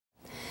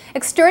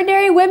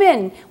Extraordinary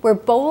Women. We're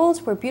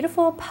bold, we're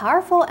beautiful,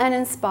 powerful, and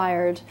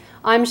inspired.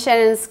 I'm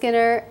Shannon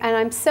Skinner, and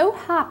I'm so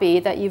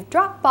happy that you've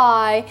dropped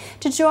by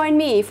to join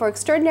me for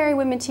Extraordinary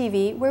Women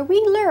TV, where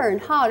we learn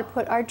how to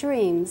put our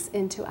dreams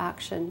into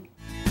action.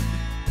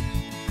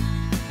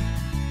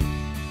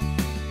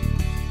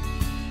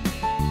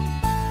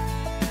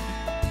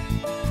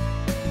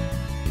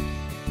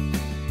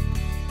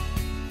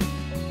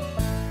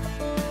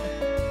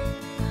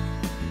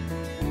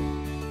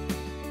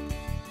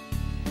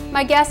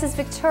 My guest is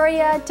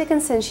Victoria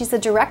Dickenson. She's the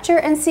director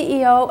and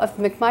CEO of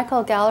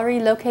McMichael Gallery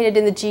located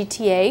in the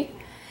GTA.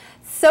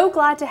 So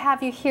glad to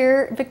have you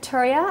here,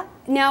 Victoria.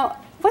 Now,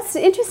 what's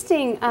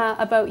interesting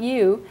about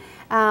you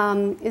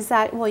is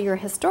that, well, you're a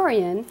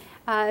historian.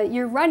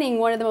 You're running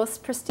one of the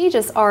most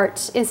prestigious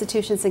art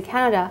institutions in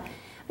Canada.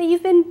 But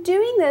you've been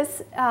doing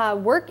this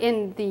work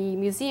in the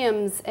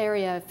museums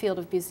area, field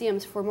of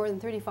museums, for more than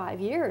 35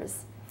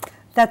 years.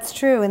 That's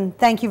true, and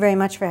thank you very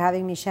much for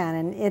having me,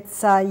 Shannon.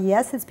 It's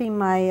yes, it's been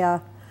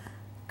my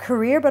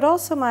career, but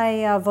also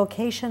my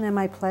vocation and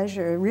my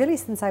pleasure, really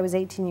since I was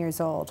 18 years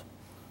old.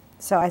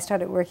 So I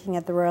started working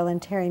at the Royal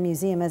Ontario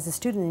Museum as a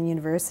student in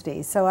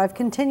university, so I've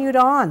continued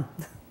on.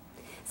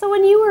 So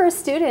when you were a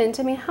student,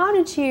 I mean, how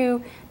did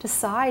you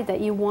decide that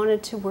you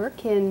wanted to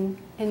work in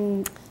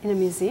a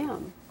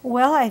museum?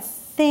 Well, I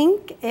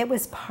think it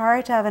was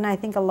part of, and I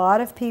think a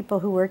lot of people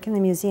who work in the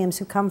museums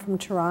who come from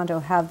Toronto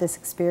have this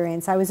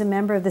experience. I was a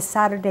member of the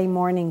Saturday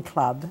Morning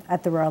Club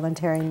at the Royal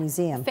Ontario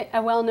Museum.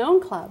 A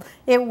well-known club.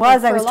 It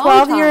was. I was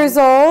 12 years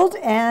old,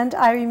 and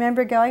I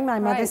remember going, my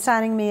mother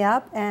signing me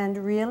up,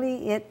 and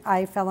really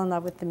I fell in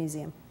love with the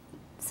museum.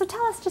 So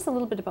tell us just a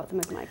little bit about the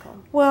McMichael.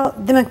 Well,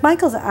 the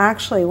McMichael is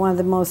actually one of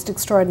the most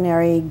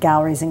extraordinary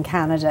galleries in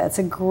Canada. It's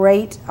a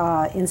great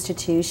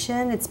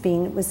institution.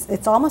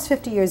 It's almost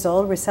 50 years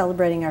old. We're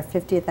celebrating our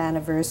 50th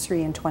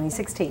anniversary in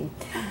 2016.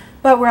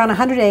 But we're on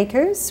 100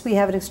 acres. We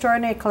have an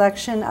extraordinary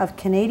collection of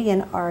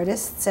Canadian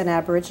artists and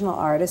Aboriginal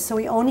artists. So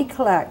we only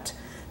collect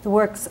the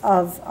works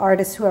of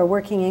artists who are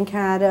working in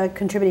Canada,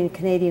 contributing to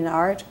Canadian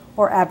art,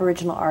 or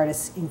Aboriginal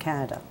artists in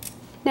Canada.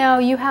 Now,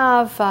 you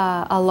have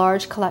a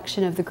large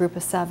collection of the Group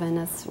of Seven.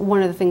 That's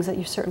one of the things that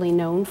you're certainly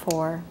known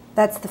for.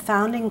 That's the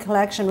founding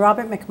collection.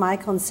 Robert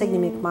McMichael and Signe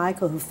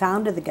McMichael, who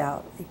founded the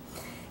gallery,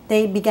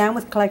 they began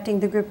with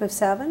collecting the Group of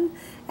Seven,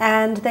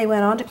 and they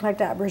went on to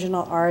collect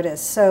Aboriginal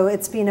artists. So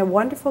it's been a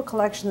wonderful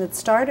collection that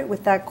started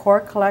with that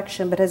core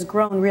collection, but has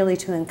grown really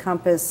to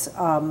encompass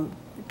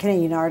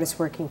Canadian artists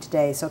working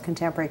today, so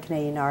contemporary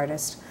Canadian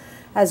artists,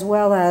 as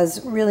well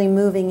as really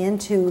moving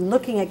into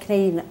looking at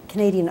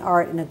Canadian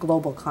art in a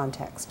global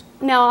context.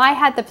 Now, I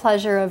had the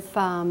pleasure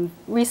of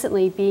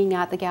recently being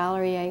at the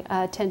gallery,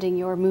 attending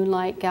your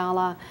Moonlight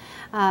Gala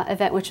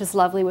event, which was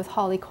lovely, with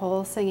Holly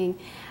Cole singing.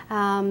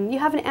 You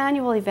have an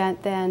annual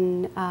event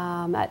then,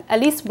 at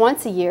least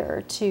once a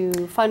year, to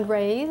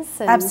fundraise.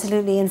 And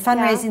absolutely, and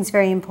fundraising is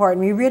very important.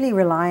 We really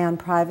rely on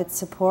private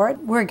support.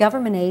 We're a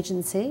government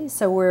agency,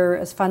 so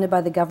we're funded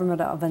by the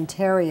Government of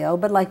Ontario,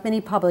 but like many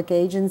public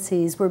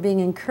agencies, we're being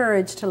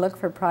encouraged to look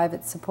for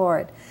private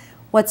support.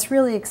 What's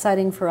really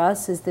exciting for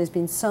us is there's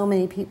been so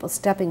many people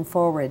stepping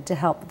forward to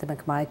help the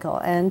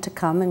McMichael and to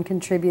come and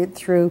contribute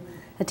through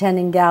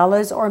attending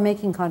galas or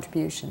making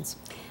contributions.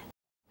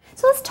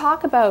 So let's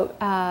talk about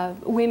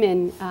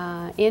women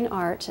in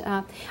art.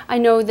 I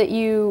know that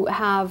you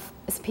have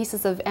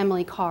pieces of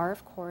Emily Carr,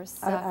 of course,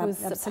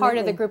 who's part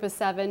of the Group of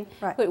Seven,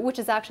 which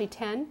is actually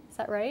 10, is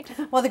that right?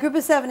 Well, the Group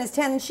of Seven is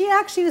 10, and she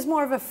actually was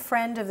more of a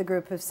friend of the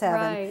Group of Seven.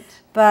 Right.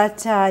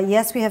 But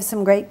yes, we have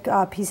some great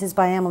pieces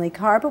by Emily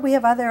Carr, but we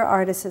have other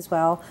artists as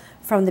well,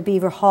 from the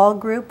Beaver Hall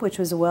Group, which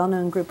was a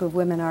well-known group of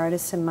women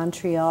artists in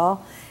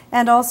Montreal,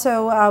 and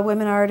also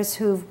women artists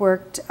who've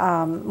worked,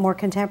 more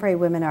contemporary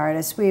women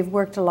artists. We've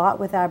worked a lot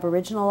with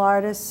Aboriginal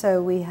artists,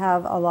 so we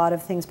have a lot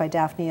of things by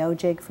Daphne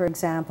Ojig, for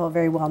example, a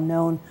very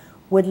well-known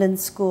Woodland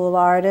School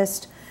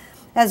artist,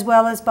 as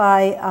well as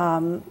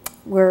by,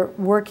 we're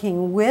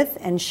working with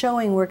and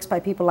showing works by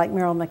people like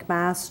Muriel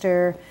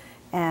McMaster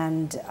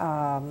and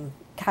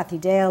Kathy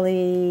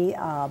Daly,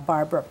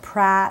 Barbara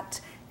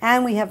Pratt.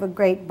 And we have a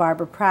great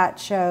Barbara Pratt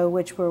show,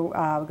 which we're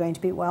going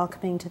to be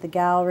welcoming to the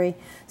gallery.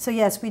 So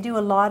yes, we do a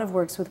lot of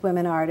works with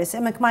women artists,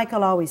 and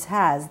McMichael always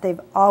has.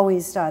 They've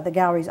always, the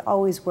galleries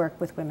always work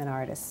with women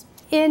artists.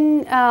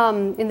 In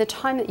the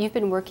time that you've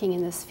been working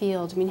in this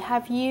field, I mean,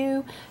 have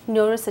you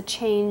noticed a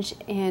change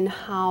in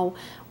how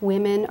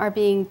women are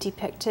being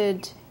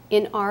depicted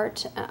in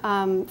art?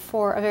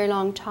 For a very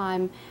long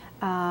time,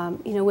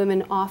 you know,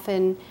 women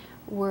often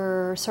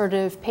were sort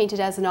of painted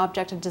as an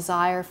object of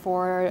desire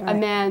for a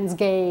man's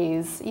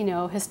gaze, you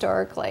know,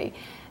 historically.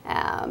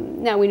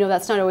 Now we know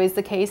that's not always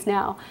the case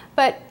now,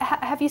 but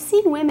have you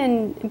seen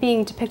women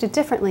being depicted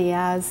differently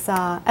as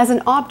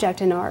an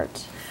object in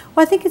art?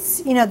 Well, I think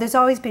it's, you know, there's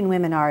always been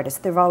women artists.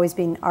 There have always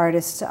been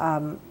artists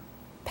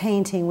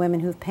painting,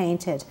 women who've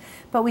painted.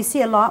 But we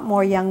see a lot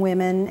more young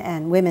women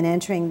and women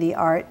entering the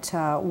art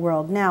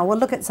world now. We'll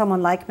look at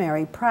someone like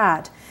Mary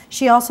Pratt.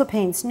 She also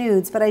paints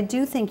nudes, but I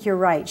do think you're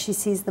right. She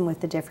sees them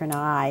with a different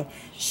eye.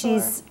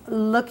 She's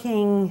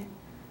looking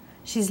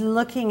She's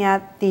looking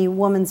at the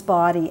woman's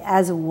body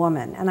as a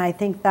woman, and I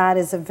think that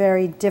is a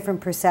very different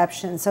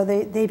perception. So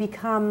they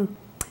become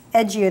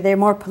edgier. They're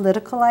more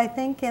political, I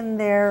think, in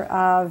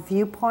their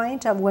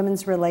viewpoint of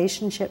women's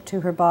relationship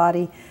to her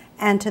body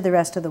and to the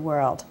rest of the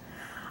world.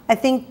 I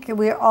think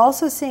we're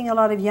also seeing a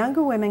lot of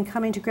younger women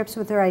coming to grips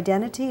with their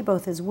identity,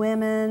 both as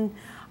women.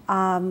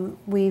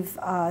 We've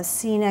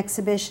seen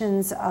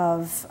exhibitions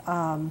of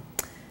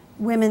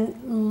women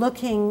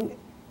looking,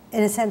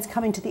 in a sense,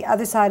 coming to the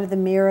other side of the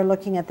mirror,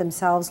 looking at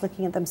themselves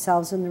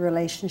in the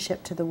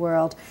relationship to the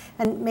world,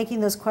 and making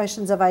those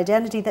questions of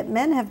identity that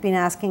men have been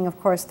asking, of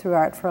course, through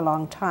art for a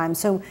long time.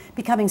 So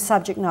becoming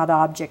subject, not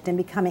object, and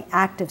becoming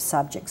active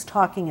subjects,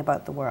 talking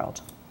about the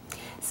world.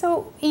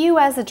 So you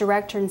as the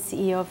director and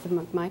CEO of the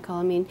McMichael,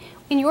 I mean,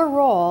 in your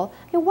role,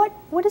 I mean,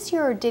 what does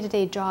your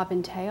day-to-day job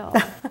entail?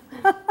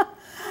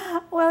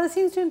 Well, it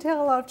seems to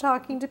entail a lot of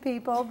talking to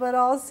people, but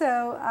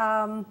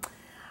also,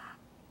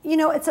 you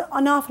know, it's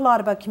an awful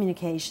lot about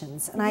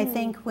communications. And I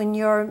think when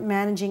you're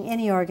managing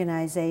any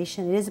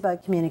organization, it is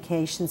about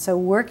communication. So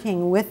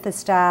working with the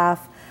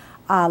staff,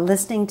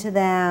 listening to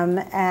them,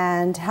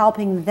 and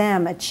helping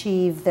them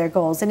achieve their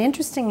goals. And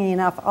interestingly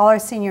enough, all our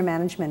senior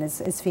management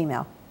is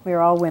female. We're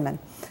all women.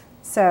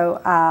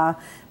 So,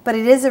 but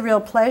it is a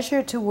real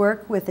pleasure to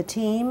work with a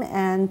team,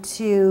 and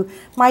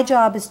my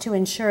job is to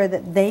ensure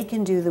that they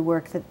can do the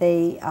work that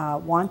they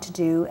want to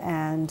do,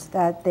 and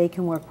that they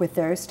can work with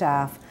their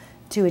staff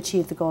to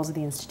achieve the goals of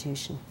the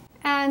institution.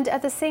 And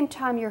at the same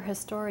time, you're a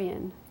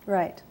historian.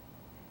 Right.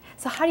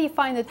 So how do you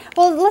find that?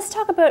 Well, let's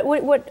talk about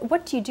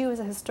what do you do as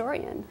a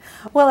historian?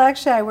 Well,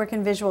 actually, I work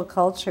in visual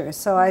culture,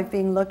 so I've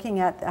been looking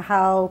at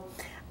how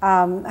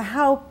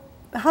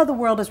the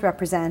world is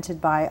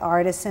represented by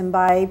artists and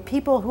by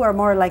people who are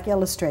more like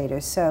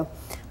illustrators. So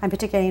I'm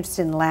particularly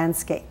interested in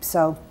landscape.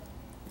 So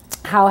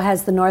how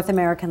has the North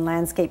American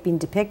landscape been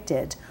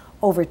depicted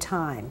over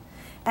time?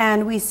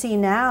 And we see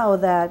now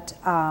that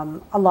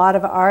a lot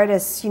of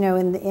artists, you know,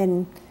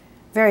 in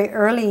very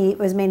early, it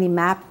was mainly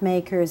map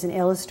makers and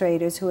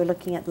illustrators who were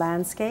looking at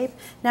landscape.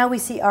 Now we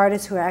see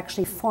artists who are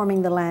actually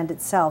forming the land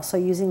itself. So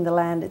using the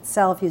land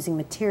itself, using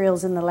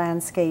materials in the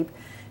landscape,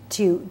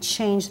 to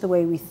change the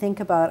way we think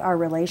about our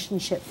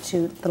relationship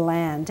to the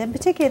land. And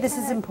particularly this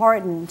is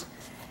important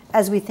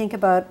as we think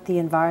about the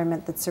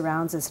environment that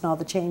surrounds us and all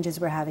the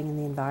changes we're having in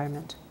the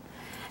environment.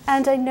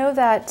 And I know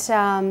that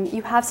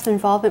you have some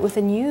involvement with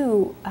a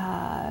new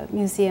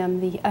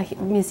museum, the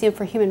Museum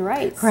for Human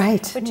Rights,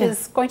 right, which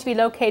is going to be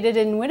located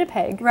in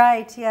Winnipeg.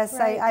 Right, yes.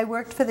 Right. I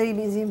worked for the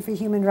Museum for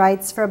Human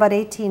Rights for about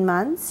 18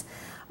 months.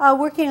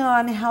 Working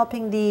on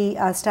helping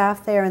the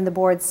staff there and the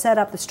board set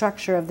up the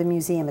structure of the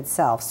museum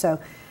itself. So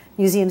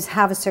museums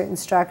have a certain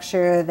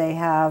structure, they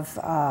have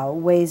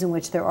ways in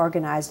which they're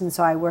organized, and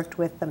so I worked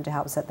with them to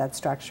help set that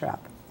structure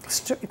up.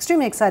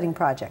 Extremely exciting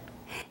project.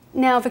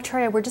 Now,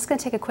 Victoria, we're just going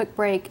to take a quick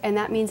break, and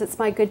that means it's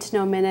my good to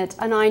know minute,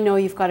 and I know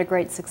you've got a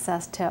great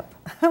success tip.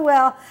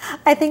 Well,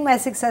 I think my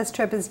success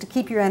tip is to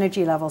keep your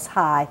energy levels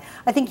high.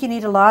 I think you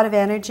need a lot of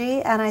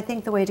energy, and I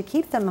think the way to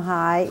keep them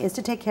high is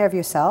to take care of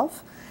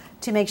yourself,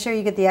 to make sure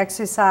you get the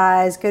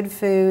exercise, good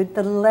food,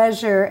 the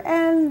leisure,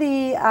 and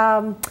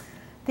the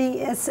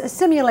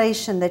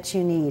stimulation that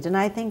you need. And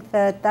I think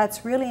that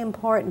that's really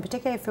important,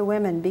 particularly for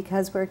women,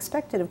 because we're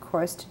expected, of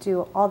course, to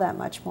do all that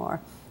much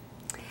more.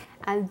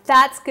 And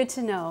that's good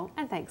to know,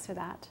 and thanks for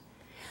that.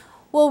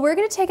 Well, we're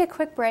going to take a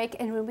quick break,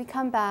 and when we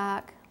come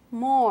back,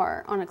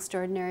 more on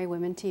Extraordinary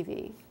Women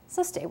TV.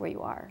 So stay where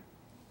you are.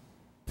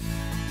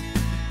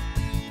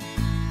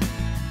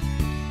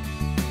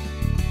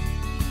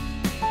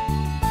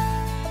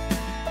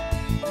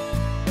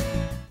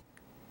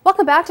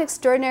 Welcome back to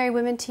Extraordinary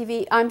Women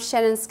TV. I'm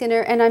Shannon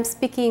Skinner, and I'm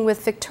speaking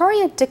with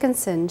Victoria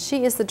Dickenson.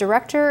 She is the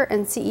director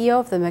and CEO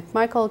of the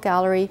McMichael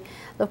Gallery,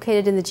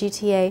 located in the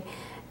GTA.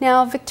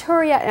 Now,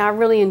 Victoria, and I'm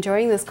really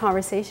enjoying this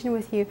conversation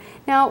with you.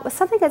 Now,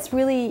 something that's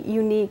really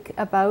unique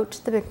about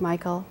the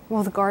McMichael,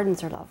 well, the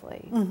gardens are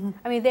lovely.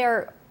 I mean,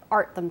 they're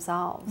art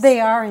themselves. They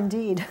are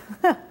indeed.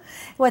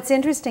 What's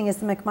interesting is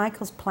the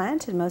McMichaels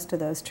planted most of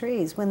those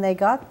trees. When they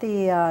got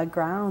the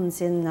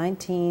grounds in the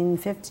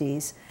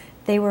 1950s,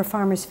 they were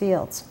farmers'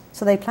 fields.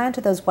 So they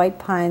planted those white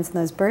pines and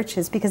those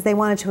birches because they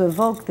wanted to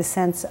evoke the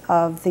sense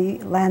of the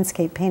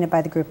landscape painted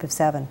by the group of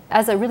 7.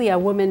 As a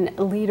woman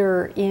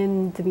leader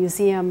in the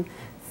museum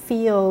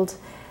field,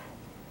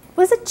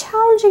 was it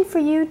challenging for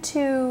you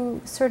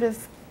to sort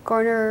of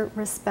garner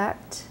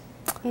respect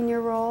in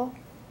your role?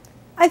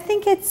 I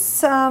think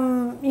it's,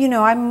 you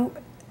know,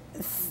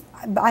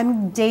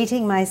 I'm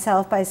dating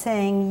myself by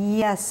saying,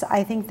 yes,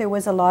 I think there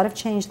was a lot of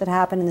change that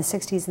happened in the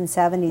 60s and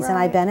 70s, and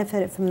I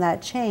benefited from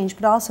that change,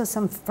 but also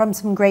from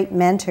some great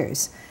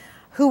mentors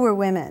who were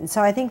women.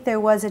 So I think there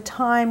was a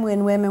time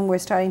when women were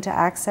starting to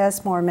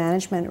access more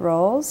management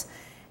roles,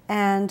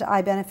 and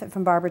I benefit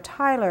from Barbara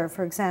Tyler,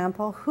 for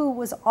example, who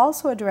was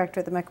also a director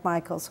at the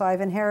McMichael. So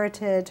I've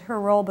inherited her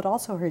role, but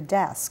also her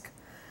desk.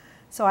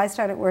 So I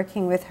started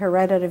working with her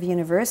right out of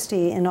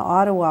university in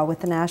Ottawa with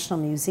the National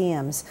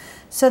Museums.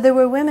 So there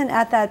were women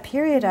at that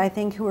period, I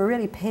think, who were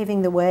really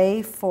paving the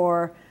way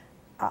for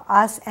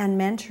us and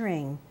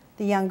mentoring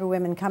the younger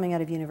women coming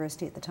out of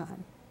university at the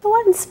time.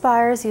 What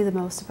inspires you the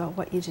most about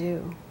what you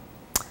do?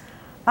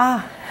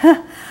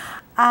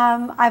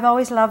 I've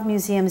always loved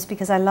museums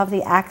because I love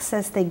the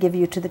access they give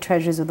you to the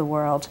treasures of the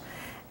world.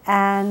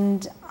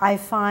 And I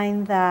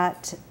find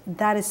that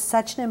that is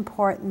such an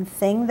important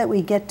thing, that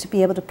we get to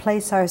be able to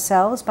place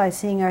ourselves by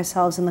seeing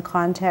ourselves in the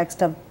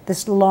context of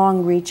this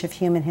long reach of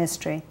human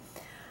history.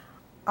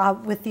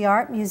 With the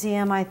art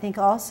museum, I think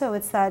also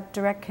it's that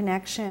direct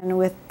connection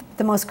with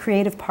the most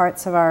creative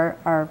parts of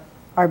our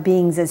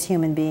beings as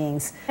human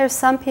beings. There's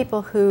some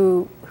people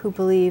who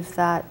believe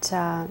that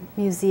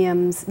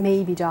museums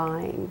may be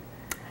dying.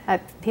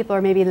 People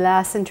are maybe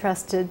less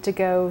interested to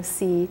go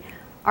see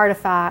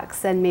artifacts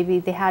than maybe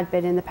they had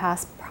been in the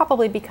past,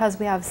 probably because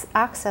we have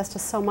access to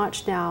so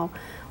much now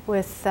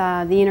with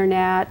the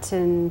internet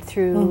and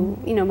through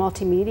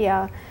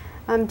multimedia.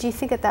 Do you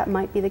think that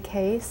might be the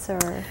case,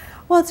 or?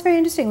 Well, it's very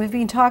interesting. We've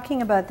been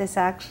talking about this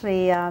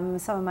actually,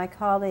 some of my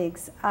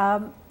colleagues.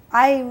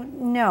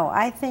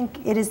 I think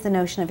it is the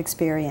notion of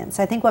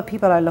experience. I think what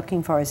people are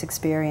looking for is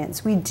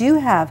experience. We do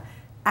have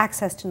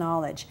access to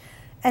knowledge.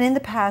 And in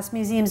the past,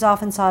 museums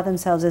often saw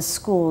themselves as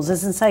schools,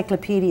 as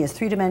encyclopedias,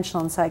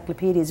 three-dimensional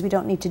encyclopedias. We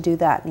don't need to do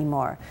that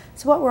anymore.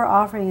 So what we're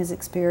offering is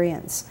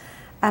experience.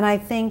 And I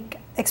think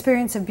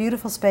experience of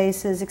beautiful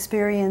spaces,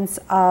 experience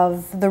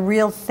of the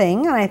real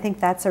thing, and I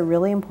think that's a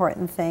really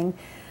important thing.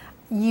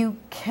 You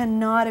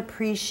cannot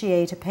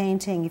appreciate a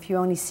painting if you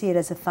only see it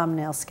as a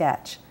thumbnail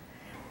sketch.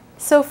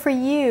 So for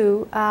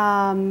you,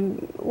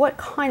 what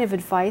kind of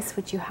advice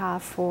would you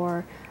have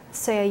for,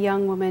 say, a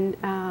young woman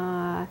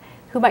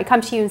who might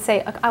come to you and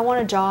say, I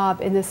want a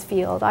job in this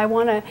field. I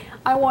want to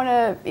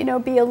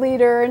be a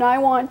leader, and I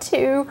want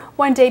to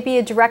one day be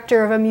a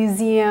director of a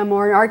museum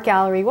or an art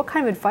gallery. What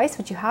kind of advice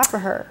would you have for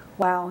her?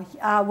 Wow,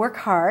 work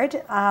hard.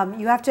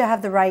 You have to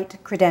have the right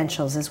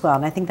credentials as well,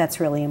 and I think that's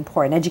really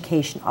important.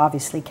 Education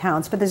obviously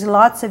counts, but there's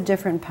lots of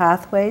different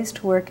pathways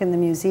to work in the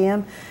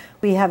museum.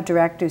 We have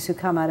directors who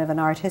come out of an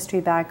art history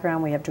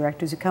background. We have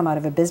directors who come out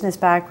of a business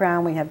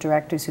background. We have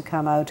directors who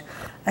come out,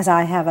 as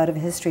I have, out of a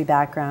history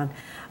background.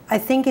 I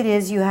think it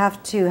is, you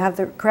have to have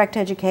the correct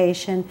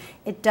education.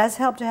 It does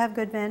help to have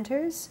good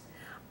mentors.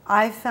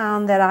 I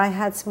found that I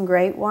had some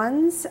great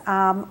ones,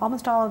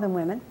 almost all of them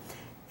women.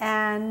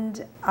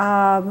 And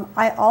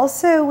I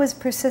also was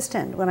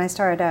persistent when I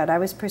started out. I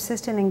was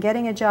persistent in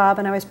getting a job,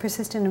 and I was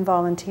persistent in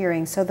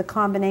volunteering. So the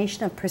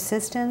combination of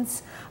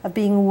persistence, of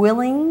being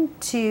willing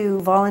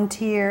to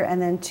volunteer,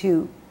 and then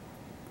to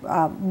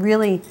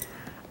really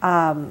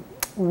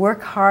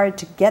work hard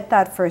to get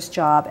that first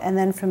job, and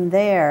then from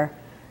there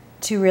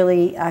to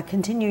really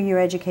continue your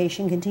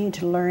education, continue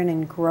to learn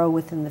and grow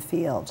within the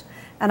field.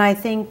 And I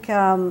think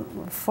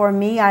for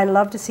me, I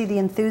love to see the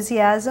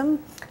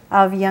enthusiasm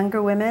of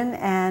younger women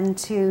and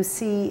to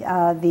see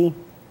the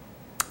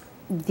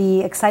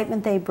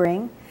excitement they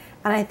bring.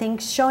 And I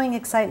think showing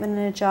excitement in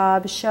a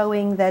job,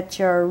 showing that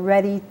you're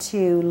ready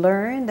to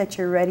learn, that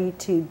you're ready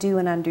to do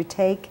and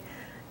undertake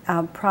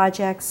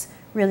projects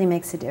really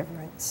makes a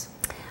difference.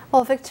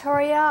 Well,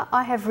 Victoria,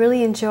 I have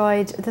really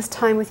enjoyed this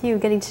time with you,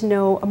 getting to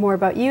know more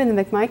about you and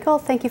the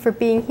McMichael. Thank you for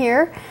being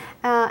here,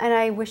 and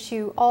I wish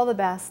you all the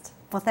best.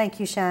 Well,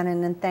 thank you,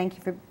 Shannon, and thank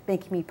you for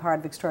making me part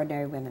of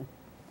Extraordinary Women.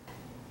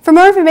 For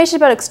more information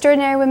about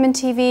Extraordinary Women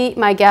TV,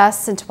 my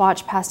guests, and to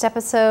watch past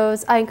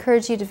episodes, I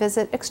encourage you to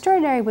visit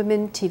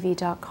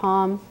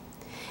extraordinarywomentv.com.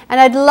 And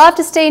I'd love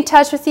to stay in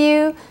touch with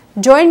you.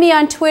 Join me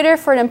on Twitter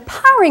for an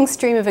empowering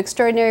stream of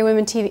Extraordinary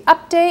Women TV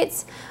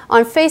updates.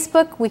 On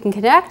Facebook, we can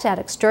connect at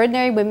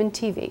Extraordinary Women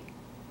TV.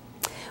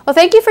 Well,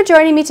 thank you for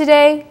joining me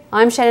today.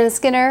 I'm Shannon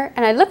Skinner,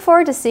 and I look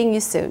forward to seeing you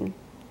soon.